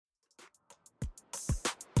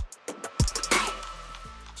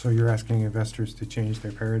So you're asking investors to change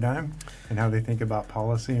their paradigm and how they think about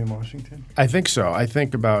policy in Washington? I think so. I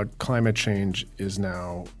think about climate change is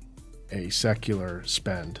now a secular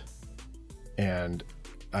spend. And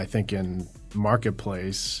I think in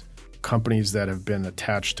marketplace, companies that have been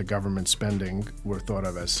attached to government spending were thought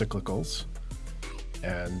of as cyclicals.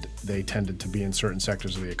 And they tended to be in certain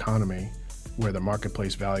sectors of the economy where the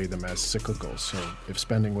marketplace valued them as cyclical. So if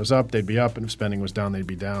spending was up, they'd be up, and if spending was down, they'd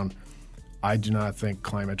be down. I do not think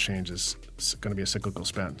climate change is going to be a cyclical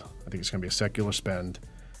spend. I think it's going to be a secular spend,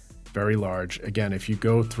 very large. Again, if you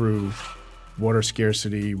go through water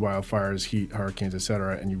scarcity, wildfires, heat, hurricanes, et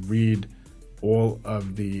cetera, and you read all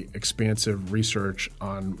of the expansive research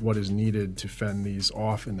on what is needed to fend these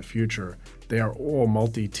off in the future, they are all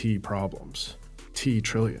multi-T problems. T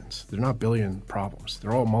trillions. They're not billion problems.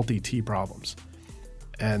 They're all multi-T problems.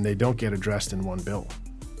 And they don't get addressed in one bill.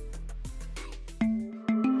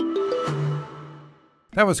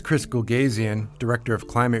 That was Chris Gulgazian, Director of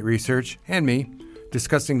Climate Research, and me,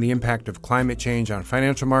 discussing the impact of climate change on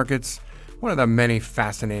financial markets, one of the many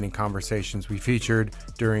fascinating conversations we featured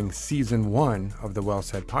during Season 1 of the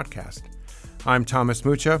WellSaid podcast. I'm Thomas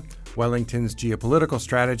Mucha, Wellington's geopolitical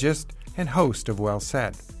strategist and host of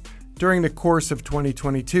WellSaid. During the course of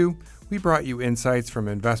 2022, we brought you insights from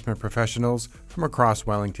investment professionals from across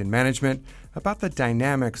Wellington management about the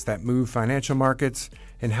dynamics that move financial markets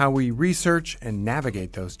and how we research and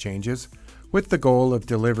navigate those changes with the goal of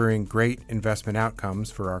delivering great investment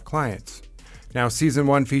outcomes for our clients. Now, Season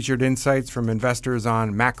 1 featured insights from investors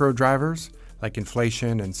on macro drivers like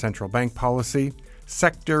inflation and central bank policy,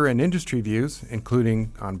 sector and industry views,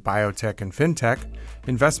 including on biotech and fintech,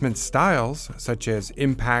 investment styles such as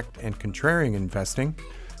impact and contrarian investing,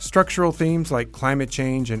 structural themes like climate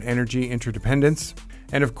change and energy interdependence,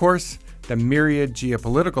 and of course, the myriad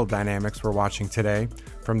geopolitical dynamics we're watching today,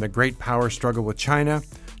 from the great power struggle with China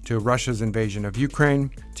to Russia's invasion of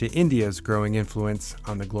Ukraine to India's growing influence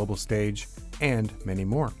on the global stage, and many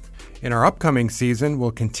more. In our upcoming season,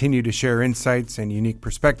 we'll continue to share insights and unique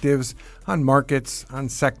perspectives on markets, on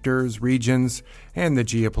sectors, regions, and the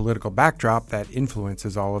geopolitical backdrop that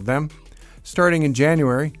influences all of them. Starting in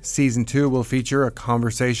January, Season 2 will feature a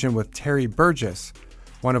conversation with Terry Burgess,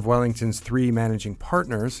 one of Wellington's 3 managing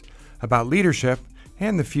partners, about leadership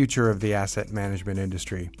and the future of the asset management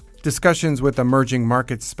industry. Discussions with emerging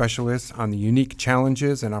markets specialists on the unique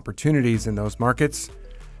challenges and opportunities in those markets,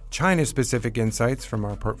 China-specific insights from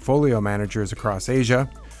our portfolio managers across Asia,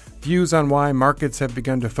 views on why markets have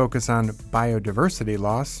begun to focus on biodiversity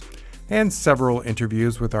loss, and several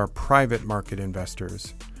interviews with our private market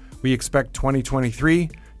investors. We expect 2023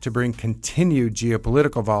 to bring continued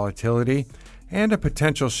geopolitical volatility and a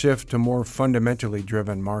potential shift to more fundamentally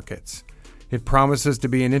driven markets. It promises to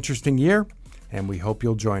be an interesting year, and we hope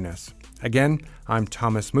you'll join us. Again, I'm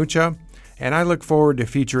Thomas Mucha, and I look forward to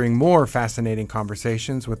featuring more fascinating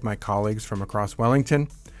conversations with my colleagues from across Wellington.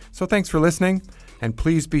 So thanks for listening, and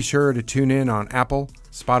please be sure to tune in on Apple,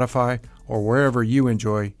 Spotify, or wherever you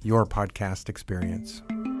enjoy your podcast experience.